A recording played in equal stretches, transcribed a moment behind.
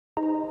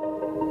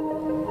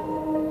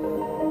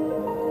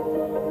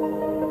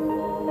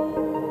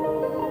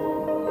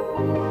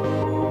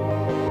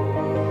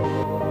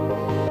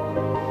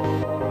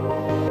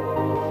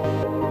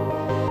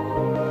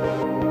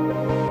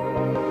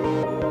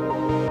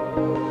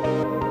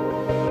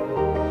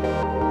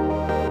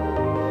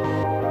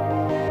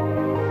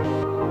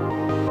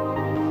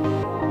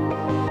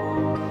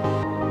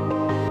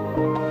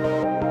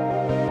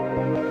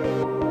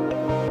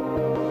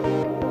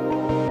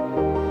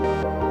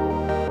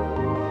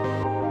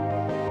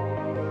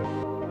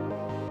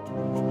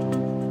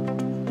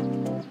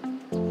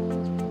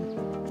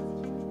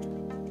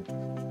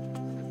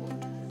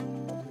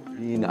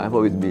I've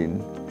always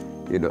been,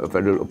 a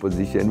federal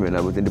opposition when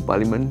I was in the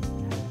parliament,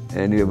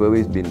 and we have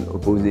always been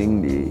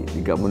opposing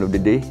the government of the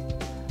day.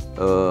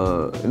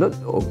 Not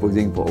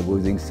opposing for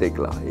opposing's sake,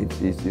 lah.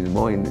 It's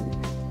more in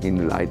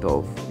light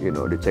of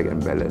the check and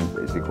balance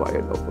that's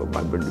required of a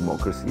vibrant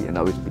democracy, and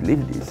I always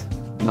believe this.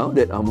 Now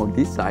that I'm on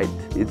this side,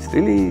 it's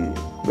really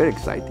very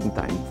exciting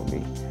time for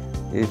me.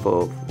 It's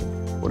for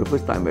the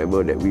first time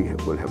ever that we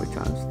will have a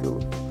chance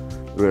to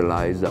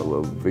realize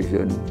our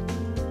vision,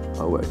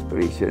 our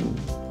aspiration,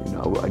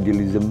 our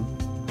idealism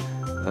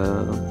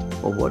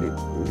of what it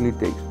really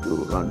takes to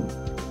run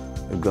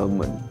a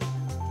government.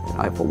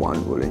 And I, for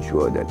one, will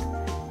ensure that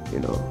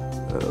it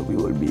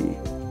will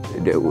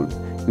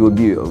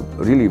be a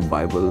really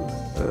viable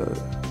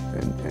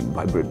and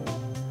vibrant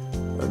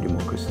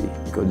democracy,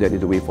 because that is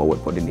the way forward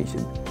for the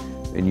nation.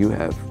 When you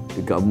have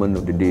the government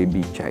of the day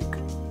be checked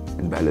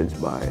and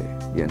balanced by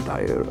the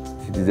entire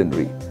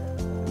citizenry,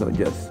 not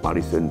just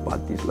partisan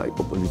parties like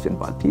opposition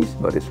parties,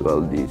 but as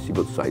well the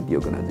civil society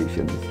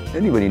organizations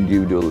and even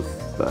individuals.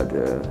 But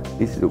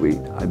this is the way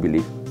I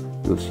believe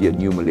we'll see a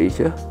new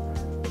Malaysia,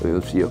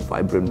 we'll see a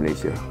vibrant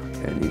Malaysia,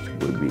 and it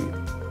will be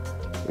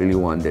really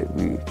one that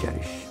we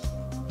cherish,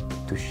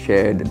 to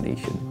share the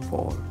nation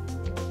for all.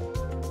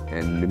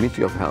 And the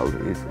Ministry of Health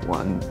is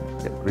one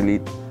that really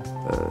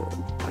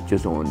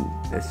touches on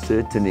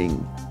ascertaining,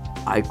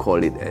 I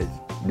call it as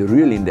the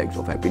real index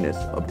of happiness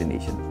of the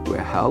nation,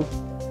 where health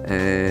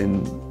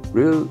and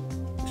real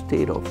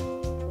state of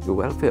the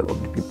welfare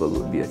of the people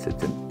will be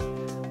ascertained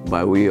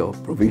by way of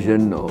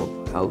provision of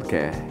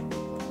healthcare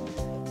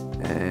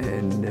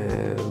and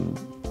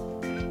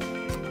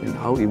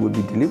how it would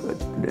be delivered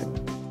to them.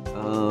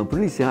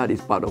 Peduli Sihat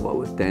is part of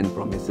our 10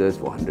 promises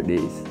for 100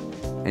 days,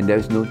 and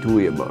there's no two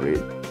way about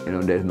it.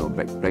 There's no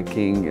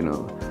backtracking,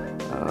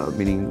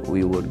 meaning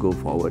we would go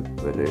forward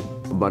with it.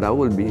 But I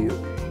will be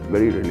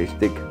very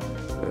realistic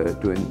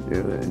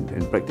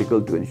and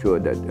practical to ensure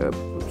that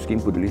scheme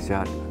Peduli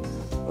Sihat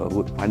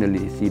would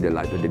finally see the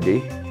light of the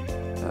day.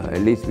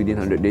 At least within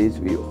 100 days,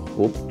 we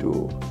hope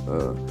to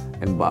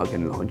embark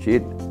and launch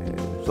it,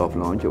 soft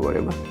launch or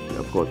whatever. And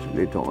of course,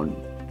 later on,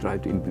 try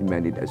to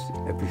implement it as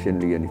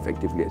efficiently and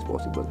effectively as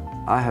possible.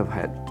 I have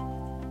had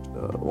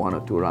one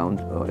or two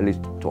rounds, or at least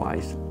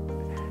twice,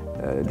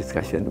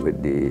 discussion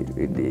with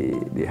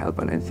the health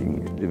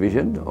financing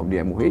division of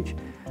the MOH.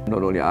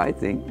 Not only I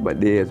think,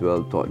 but they as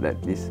well thought that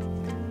this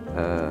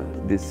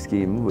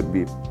scheme would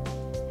be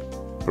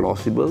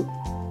plausible,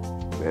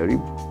 very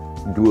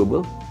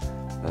doable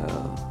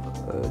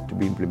to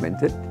be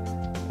implemented.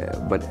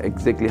 But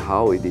exactly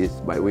how it is,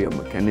 by way of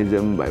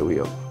mechanism, by way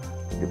of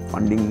the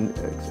funding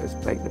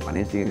aspect, the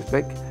financing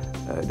aspect,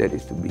 that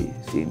is to be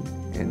seen.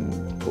 And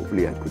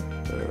hopefully I could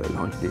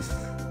launch this,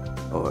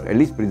 or at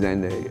least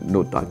present a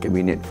nota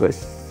cabinet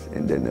first,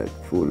 and then a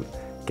full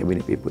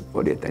cabinet paper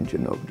for the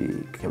attention of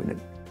the cabinet.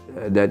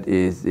 That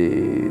is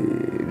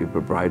the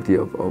propriety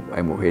of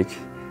MOH.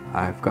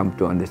 I have come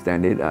to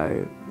understand it.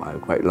 I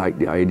quite like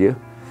the idea,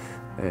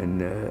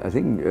 and I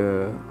think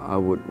I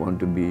would want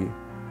to be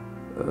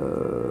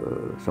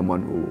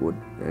someone who would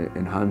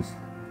enhance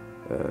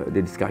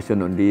the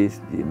discussion on this,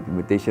 the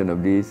implementation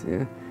of this.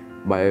 Yeah.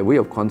 By way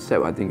of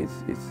concept, I think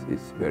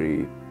it's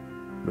very,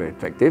 very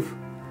attractive.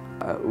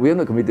 We are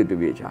not committed to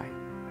VHI.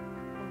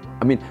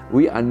 I mean,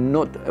 we are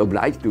not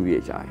obliged to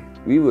VHI.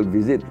 We will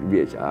visit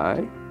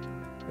VHI,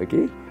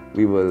 okay?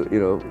 We will,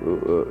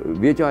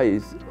 VHI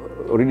is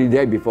already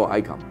there before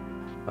I come.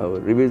 I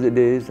would revisit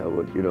this, I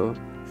would,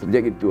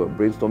 subject it to a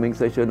brainstorming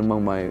session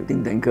among my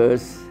think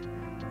tankers,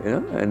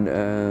 and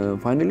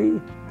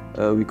finally,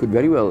 we could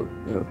very well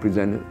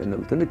present an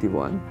alternative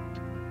one,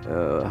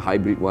 a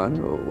hybrid one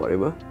or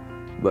whatever,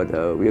 but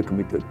we are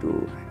committed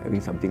to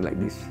having something like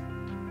this.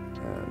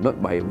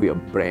 Not by way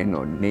of brand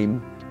or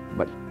name,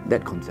 but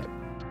that concept.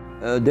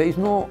 There is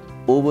no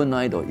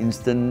overnight or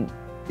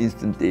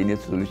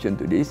instantaneous solution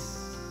to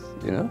this.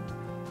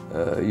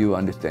 You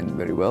understand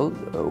very well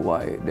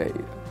why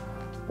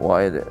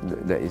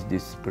there is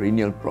this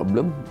perennial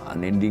problem,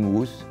 unending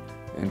woes,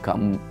 and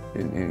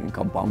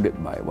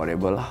compounded by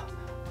whatever lah,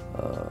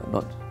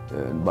 not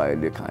by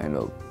the kind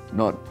of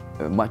not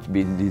much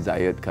being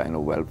desired kind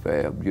of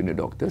welfare of junior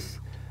doctors.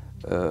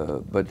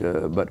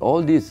 But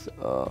all these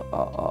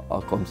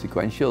are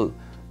consequential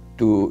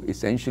to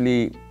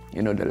essentially,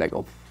 the lack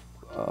of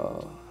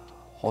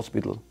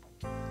hospital.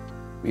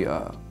 We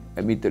are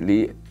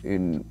admittedly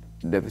in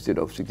deficit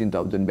of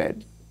 16,000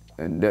 beds,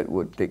 and that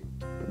would take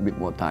a bit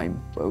more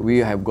time. We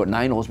have got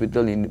 9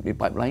 hospitals in the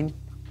pipeline,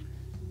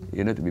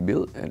 to be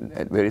built, and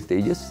at various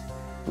stages.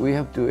 We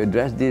have to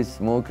address this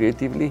more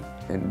creatively,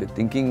 and the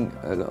thinking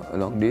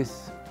along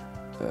this,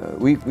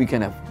 we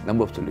can have a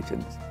number of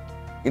solutions.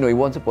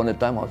 Once upon a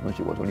time,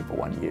 housemanship was only for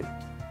 1 year.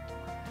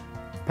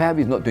 Perhaps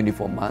it's not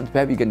 24 months,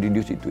 perhaps you can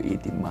reduce it to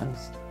 18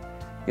 months.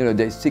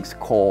 There's 6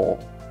 core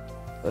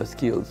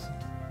skills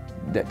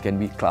that can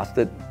be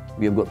clustered.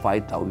 We have got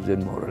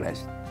 5,000 more or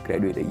less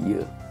graduate a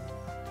year,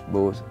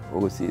 both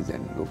overseas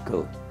and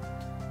local.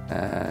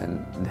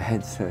 And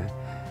that's,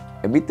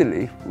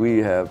 admittedly, we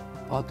have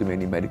far too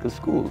many medical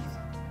schools.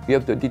 We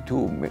have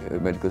 32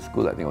 medical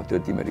schools, I think, or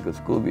 30 medical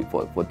schools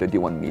for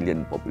 31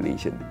 million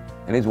population.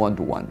 And it's 1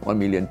 to 1, 1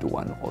 million to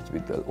 1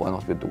 hospital, 1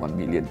 hospital to 1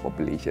 million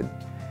population.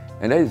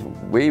 And that is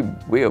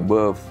way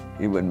above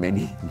even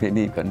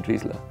many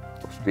countries lah.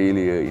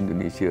 Australia,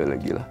 Indonesia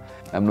lagi lah.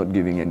 I'm not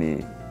giving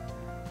any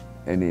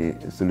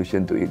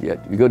solution to it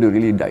yet. You got to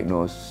really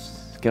diagnose.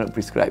 Cannot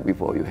prescribe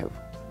before you have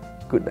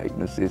good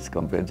diagnosis,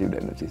 comprehensive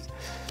diagnosis.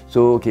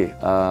 So okay,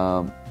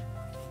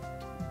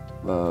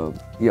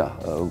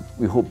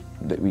 we hope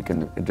that we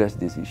can address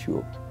this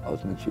issue of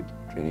housemanship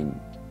training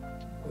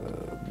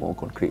more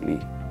concretely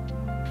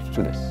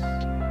soonest.